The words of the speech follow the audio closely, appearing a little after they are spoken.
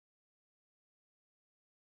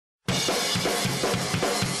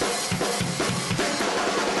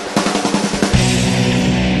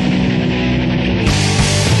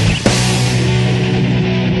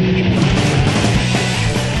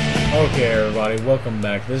everybody, welcome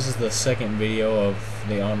back. This is the second video of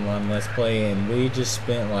the online Let's Play, and we just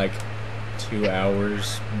spent like 2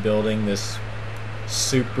 hours building this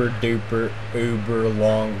super duper uber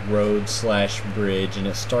long road slash bridge, and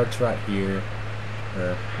it starts right here,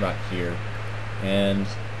 or right here, and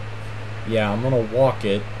yeah, I'm gonna walk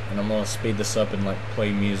it, and I'm gonna speed this up and like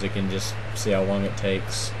play music and just see how long it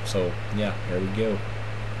takes. So yeah, here we go.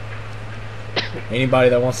 Anybody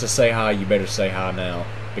that wants to say hi, you better say hi now,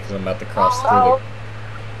 because I'm about to cross through the...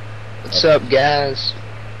 What's up, guys?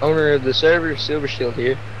 Owner of the server, Silver Shield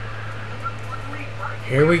here.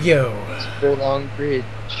 Here we go. Super long bridge.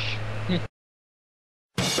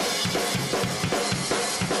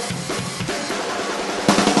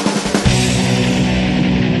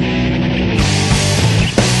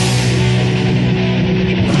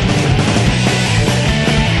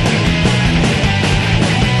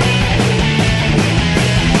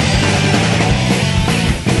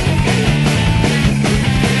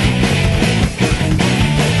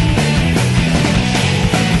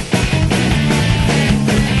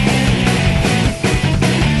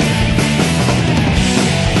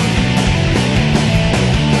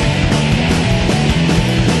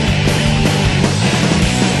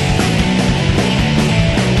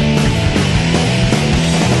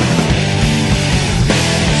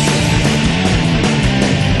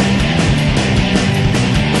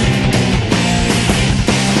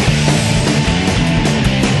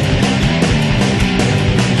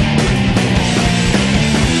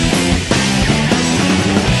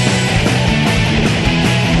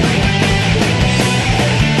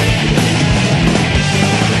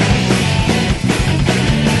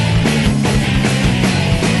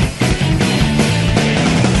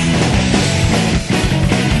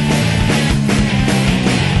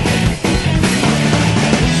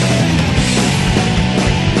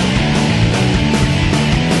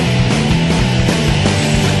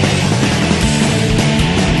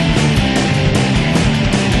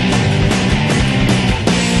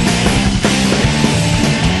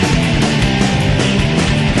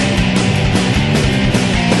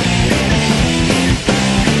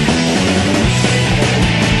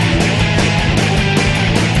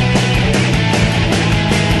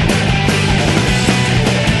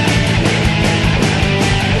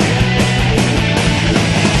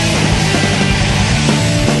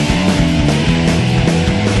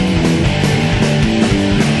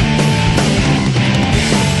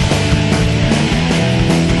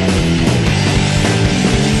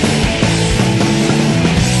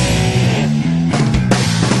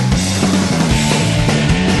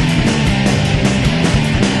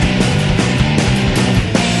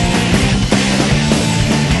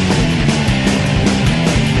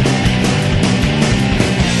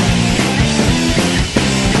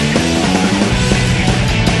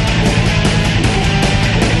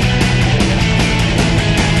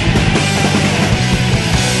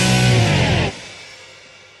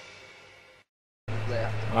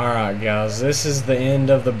 Alright guys, this is the end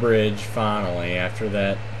of the bridge finally, after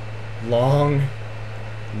that long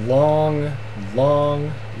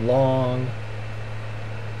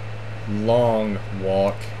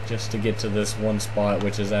walk just to get to this one spot,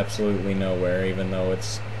 which is absolutely nowhere, even though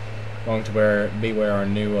it's going to be where our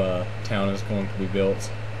new town is going to be built.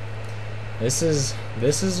 This is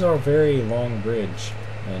our very long bridge,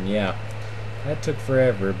 and yeah, that took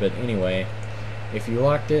forever, but anyway, if you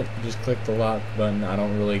liked it, just click the like button. I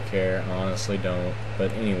don't really care, honestly don't,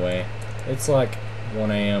 but anyway, it's like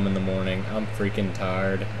 1 AM in the morning. I'm freaking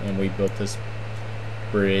tired, and we built this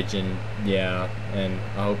bridge, and yeah, and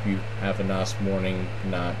I hope you have a nice morning,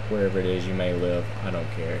 night, wherever it is you may live. I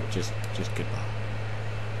don't care. Just goodbye.